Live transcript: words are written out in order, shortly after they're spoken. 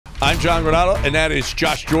I'm John Granado, and that is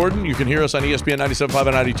Josh Jordan. You can hear us on ESPN 97.5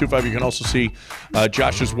 and 92.5. You can also see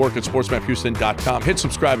Josh's work at sportsmaphouston.com. Hit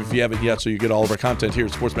subscribe if you haven't yet so you get all of our content here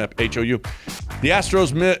at SportsMap HOU. The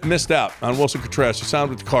Astros missed out on Wilson Contreras. He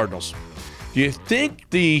signed with the Cardinals. Do you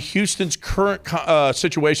think the Houston's current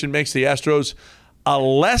situation makes the Astros a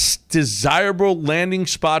less desirable landing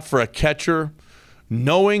spot for a catcher,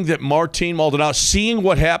 knowing that Martin Maldonado, seeing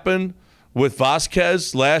what happened with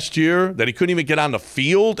Vasquez last year, that he couldn't even get on the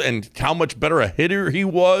field and how much better a hitter he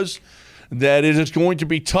was, that it is going to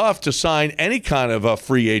be tough to sign any kind of a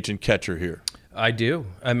free agent catcher here? I do.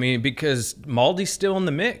 I mean, because Maldi's still in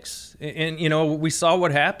the mix. And, you know, we saw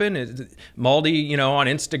what happened. Maldi, you know, on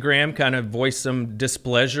Instagram kind of voiced some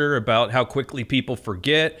displeasure about how quickly people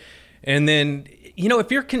forget. And then, you know,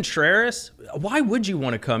 if you're Contreras, why would you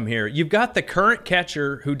want to come here? You've got the current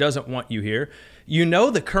catcher who doesn't want you here. You know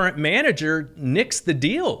the current manager nixed the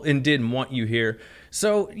deal and didn't want you here.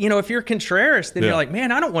 So, you know, if you're Contreras, then you're like,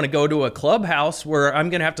 man, I don't want to go to a clubhouse where I'm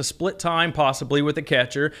going to have to split time possibly with a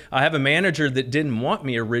catcher. I have a manager that didn't want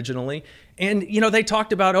me originally. And, you know, they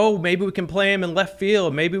talked about, oh, maybe we can play him in left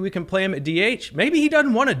field. Maybe we can play him at DH. Maybe he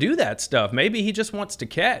doesn't want to do that stuff. Maybe he just wants to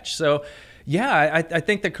catch. So, yeah, I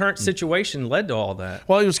think the current situation led to all that.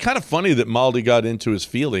 Well, it was kind of funny that Maldi got into his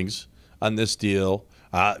feelings on this deal.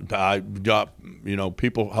 You know,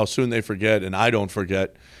 people, how soon they forget, and I don't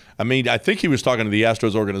forget. I mean, I think he was talking to the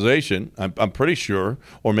Astros organization, I'm pretty sure,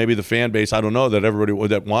 or maybe the fan base, I don't know, that everybody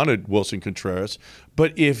that wanted Wilson Contreras.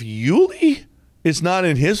 But if Yuli is not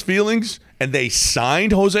in his feelings and they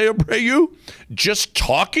signed Jose Abreu, just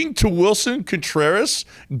talking to Wilson Contreras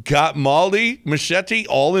got Maldi Machete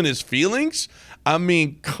all in his feelings? I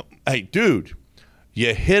mean, hey, dude,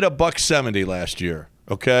 you hit $170 last year.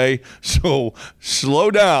 Okay, so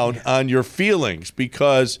slow down on your feelings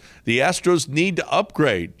because the Astros need to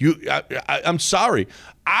upgrade. I'm sorry.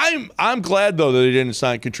 I'm glad though that they didn't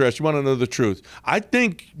sign Contreras. You want to know the truth? I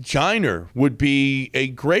think Giner would be a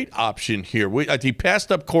great option here. He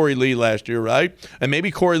passed up Corey Lee last year, right? And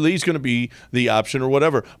maybe Corey Lee's going to be the option or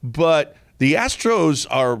whatever. But the Astros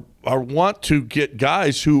are want to get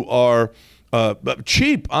guys who are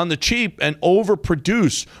cheap, on the cheap, and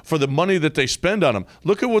overproduce for the money that they spend on them.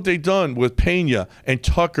 Look at what they've done with Pena and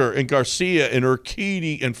Tucker and Garcia and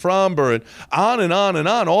Urquidy and Fromber and on and on and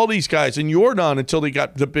on, all these guys, and Yordan until they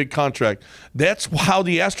got the big contract. That's how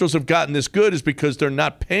the Astros have gotten this good, is because they're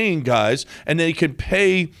not paying guys, and they can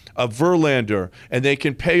pay a Verlander and they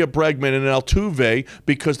can pay a Bregman and an Altuve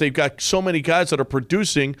because they've got so many guys that are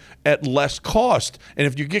producing at less cost. And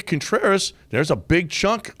if you get Contreras, there's a big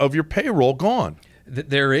chunk of your payroll gone.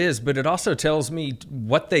 There is, but it also tells me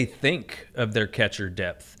what they think of their catcher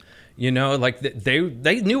depth. You know, like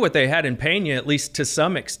they knew what they had in Pena, at least to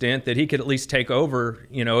some extent, that he could at least take over,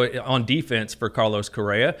 you know, on defense for Carlos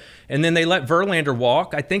Correa. And then they let Verlander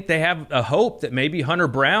walk. I think they have a hope that maybe Hunter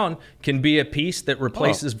Brown can be a piece that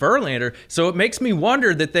replaces Verlander. So it makes me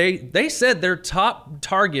wonder that they said their top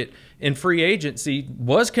target in free agency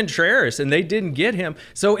was Contreras, and they didn't get him.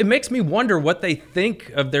 So it makes me wonder what they think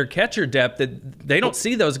of their catcher depth, that they don't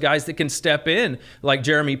see those guys that can step in like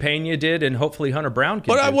Jeremy Pena did, and hopefully Hunter Brown can.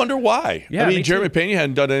 But I wonder why. Yeah, I mean, Jeremy Pena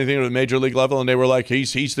hadn't done anything at the major league level, and they were like,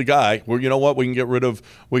 he's the guy. Well, you know what? We can get rid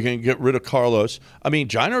of Carlos. I mean,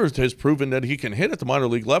 Giner has proven that he can hit at the minor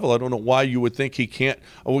league level. I don't know why you would think he can't.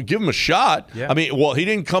 We'll give him a shot. Yeah. I mean, well, he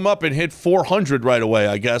didn't come up and hit 400 right away,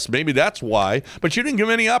 I guess. Maybe that's why. But you didn't give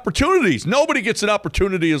him any opportunity. Nobody gets an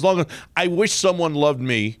opportunity as long as – I wish someone loved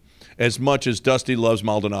me as much as Dusty loves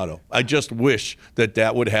Maldonado. I just wish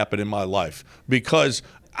that would happen in my life, because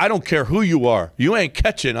I don't care who you are. You ain't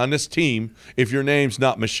catching on this team if your name's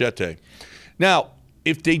not Machete. Now,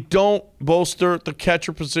 if they don't bolster the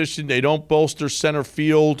catcher position, they don't bolster center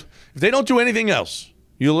field, if they don't do anything else,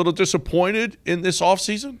 you a little disappointed in this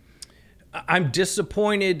offseason? I'm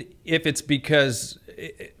disappointed if it's because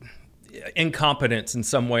incompetence in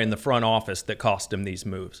some way in the front office that cost him these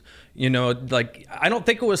moves. You know, like, I don't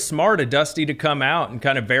think it was smart of Dusty to come out and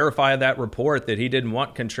kind of verify that report that he didn't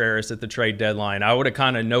want Contreras at the trade deadline. I would have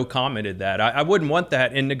kind of no-commented that. I wouldn't want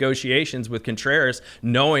that in negotiations with Contreras,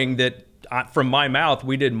 knowing that from my mouth,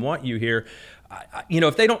 we didn't want you here. You know,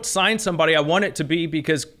 if they don't sign somebody, I want it to be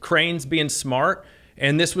because Crane's being smart.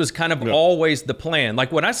 And this was kind of always the plan.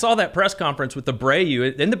 Like, when I saw that press conference with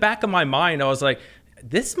Abreu, in the back of my mind, I was like,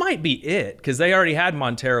 this might be it, because they already had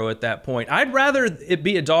Montero at that point. I'd rather it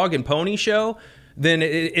be a dog and pony show then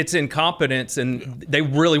it's incompetence, and they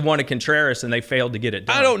really wanted Contreras, and they failed to get it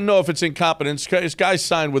done. I don't know if it's incompetence. This guy's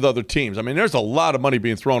signed with other teams. I mean, there's a lot of money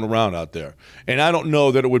being thrown around out there. And I don't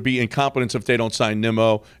know that it would be incompetence if they don't sign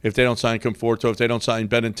Nimmo, if they don't sign Conforto, if they don't sign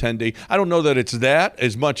Benintendi. I don't know that it's that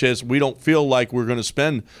as much as we don't feel like we're going to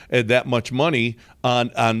spend that much money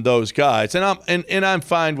on those guys. And I'm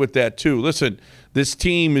fine with that, too. Listen, this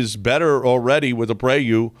team is better already with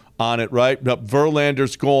Abreu on it, right?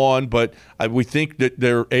 Verlander's gone, but we think that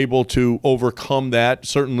they're able to overcome that.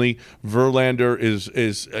 Certainly, Verlander is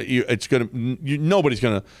it's going to nobody's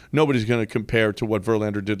going to compare to what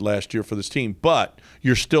Verlander did last year for this team. But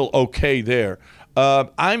you're still okay there.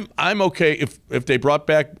 I'm okay if they brought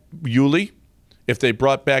back Yuli, if they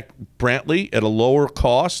brought back Brantley at a lower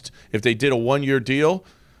cost, if they did a 1-year deal.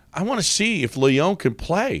 I want to see if Leon can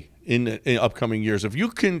play in upcoming years. If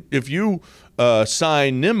you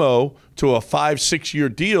sign Nimmo to a 5-6 year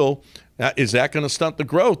deal, is that going to stunt the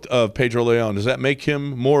growth of Pedro Leon? Does that make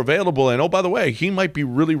him more available? And oh, by the way, he might be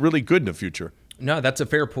really, really good in the future. No, that's a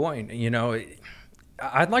fair point. You know,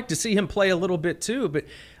 I'd like to see him play a little bit too, but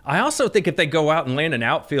I also think if they go out and land an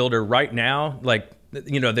outfielder right now, like,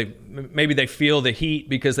 you know, maybe they feel the heat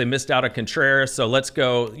because they missed out on Contreras, so let's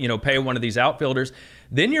go, you know, pay one of these outfielders.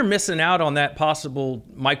 Then you're missing out on that possible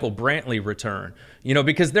Michael Brantley return, you know,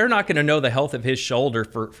 because they're not going to know the health of his shoulder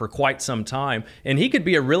for quite some time, and he could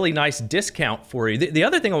be a really nice discount for you. The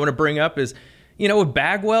other thing I want to bring up is, you know, with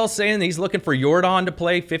Bagwell saying he's looking for Yordan to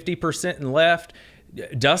play 50% in left,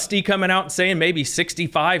 Dusty coming out and saying maybe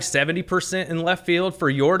 65, 70% in left field for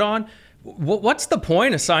Yordan. What's the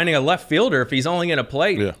point of signing a left fielder if he's only going to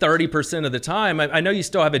play 30% of the time? I know you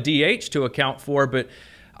still have a DH to account for, but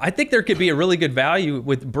I think there could be a really good value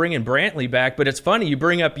with bringing Brantley back. But it's funny, you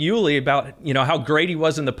bring up Yuli about, you know, how great he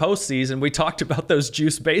was in the postseason. We talked about those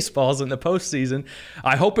juice baseballs in the postseason.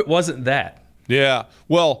 I hope it wasn't that. Yeah,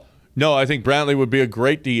 well, no, I think Brantley would be a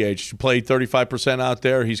great DH. He played 35% out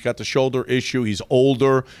there. He's got the shoulder issue. He's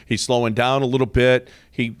older. He's slowing down a little bit.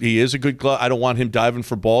 He is a good glove. I don't want him diving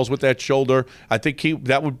for balls with that shoulder. I think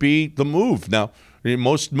that would be the move. Now, I mean,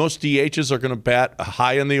 most DHs are going to bat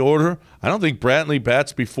high in the order. I don't think Brantley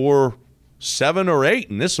bats before 7 or 8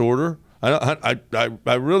 in this order. I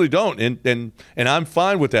really don't, and I'm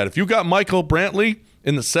fine with that. If you got Michael Brantley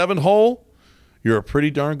in the 7 hole, you're a pretty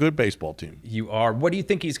darn good baseball team. You are. What do you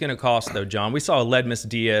think he's going to cost, though, John? We saw Ledmus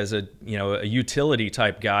Diaz, a utility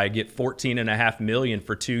type guy, get $14.5 million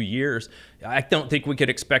for 2 years. I don't think we could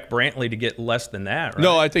expect Brantley to get less than that, right?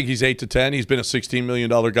 No, I think he's 8 to 10. He's been a $16 million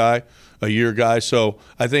guy, a year guy. So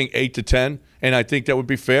I think 8 to 10, and I think that would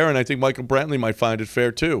be fair. And I think Michael Brantley might find it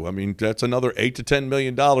fair too. I mean, that's another $8 to $10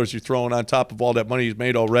 million you're throwing on top of all that money he's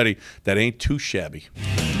made already. That ain't too shabby.